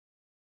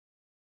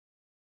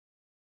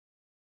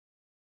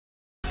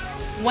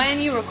When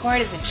you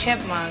record as a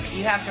chipmunk,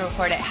 you have to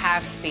record at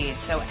half speed.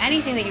 So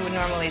anything that you would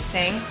normally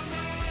sing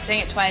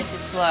it twice as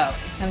slow. It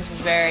becomes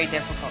very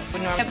difficult.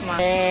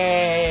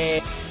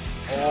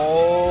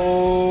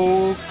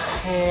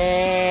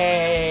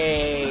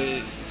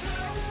 Okay.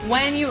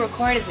 When you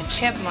record as a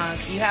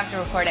chipmunk, you have to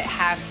record at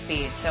half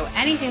speed. So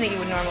anything that you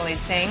would normally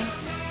sing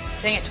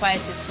it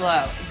twice as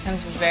slow. It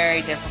becomes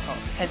very difficult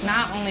because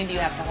not only do you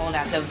have to hold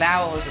out the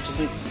vowels, which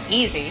isn't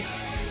easy,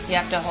 you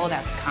have to hold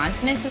out the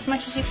consonants as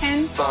much as you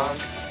can. Funk,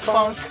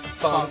 funk,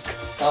 funk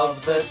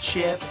of the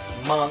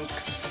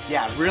chipmunks.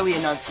 Yeah, really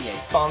enunciate.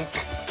 Funk,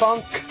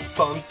 funk,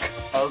 funk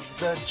of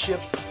the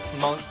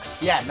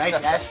chipmunks. Yeah, nice.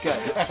 That's good.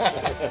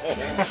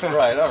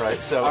 Right. All right.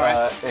 So, all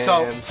right.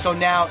 So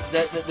now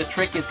the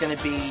trick is going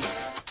to be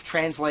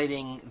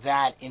translating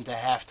that into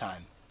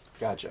halftime.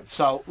 Gotcha.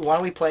 So why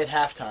don't we play at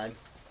halftime?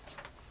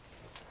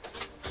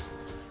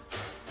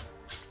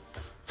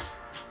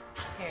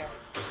 Here.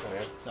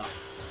 Okay. So,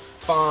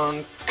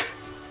 funk,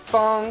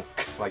 funk.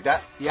 Like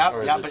that?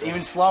 Yep, yep, but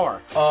even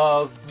slower.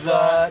 Of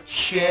the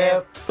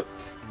chipmunks.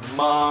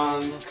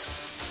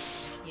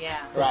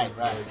 Yeah. Right.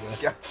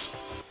 Gotcha.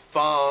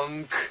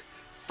 Funk,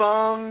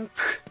 funk,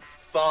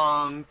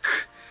 funk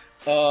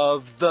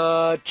of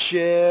the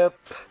chipmunks.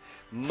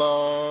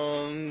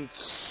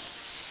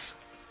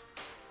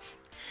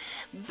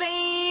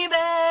 Baby,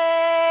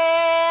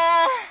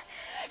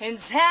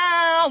 it's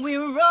how we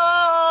roll.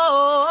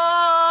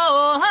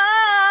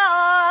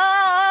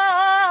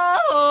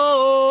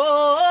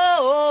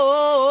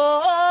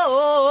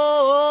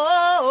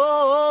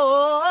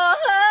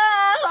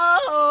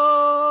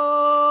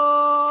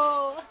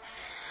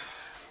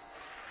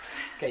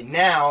 Okay,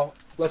 now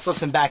let's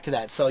listen back to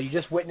that. So you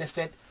just witnessed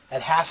it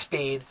at half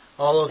speed,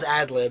 all those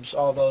ad-libs,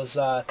 all those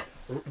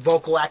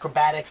vocal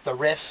acrobatics, the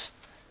riffs,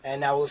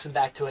 and now we'll listen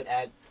back to it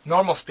at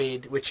normal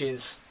speed, which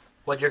is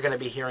what you're going to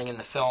be hearing in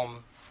the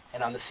film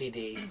and on the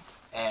CD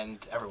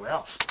and everywhere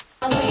else.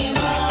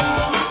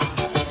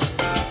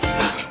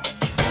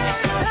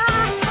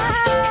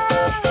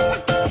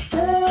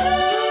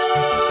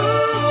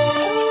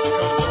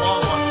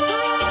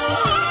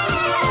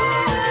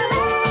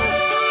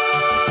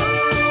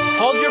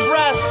 Hold your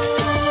breath.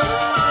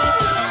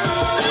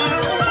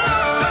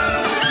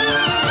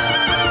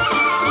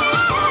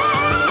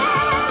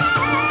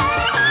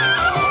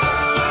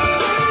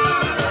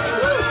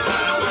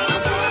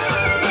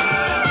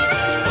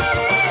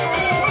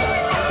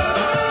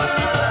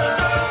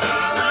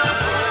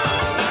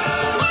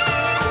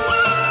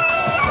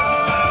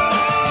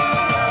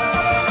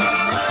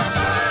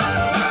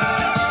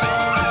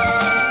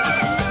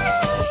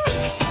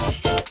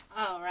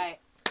 All right.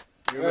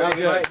 Very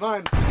good.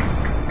 Fine.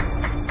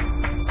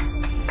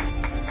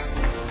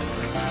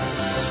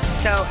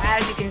 So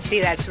as you can see,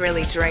 that's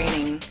really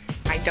draining.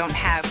 I don't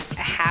have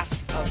a half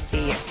of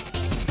the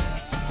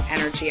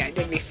energy I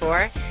did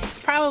before.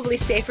 It's probably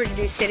safer to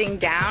do sitting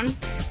down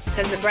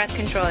because the breath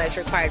control that's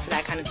required for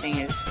that kind of thing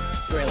is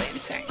really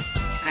insane.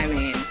 I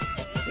mean,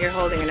 you're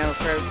holding a note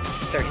for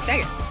 30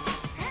 seconds.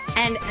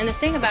 And the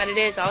thing about it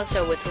is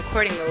also with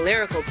recording the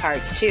lyrical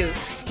parts too,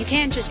 you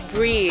can't just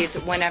breathe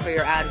whenever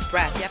you're out of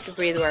breath. You have to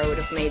breathe where it would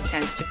have made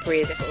sense to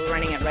breathe if it were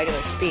running at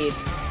regular speed.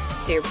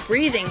 So you're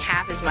breathing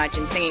half as much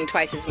and singing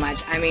twice as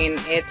much. I mean,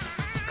 it's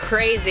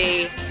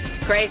crazy,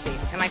 crazy.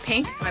 Am I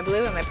pink? Am I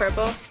blue? Am I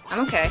purple?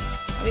 I'm okay.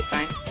 I'll be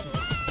fine.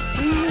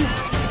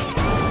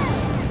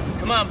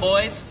 Come on,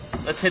 boys.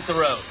 Let's hit the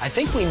road. I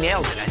think we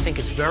nailed it. I think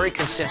it's very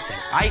consistent.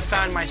 I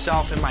found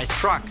myself in my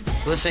truck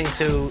listening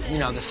to,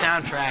 the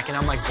soundtrack, and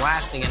I'm like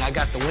blasting it. I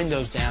got the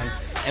windows down,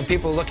 and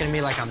people are looking at me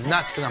like I'm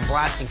nuts because I'm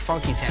blasting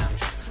Funky Town.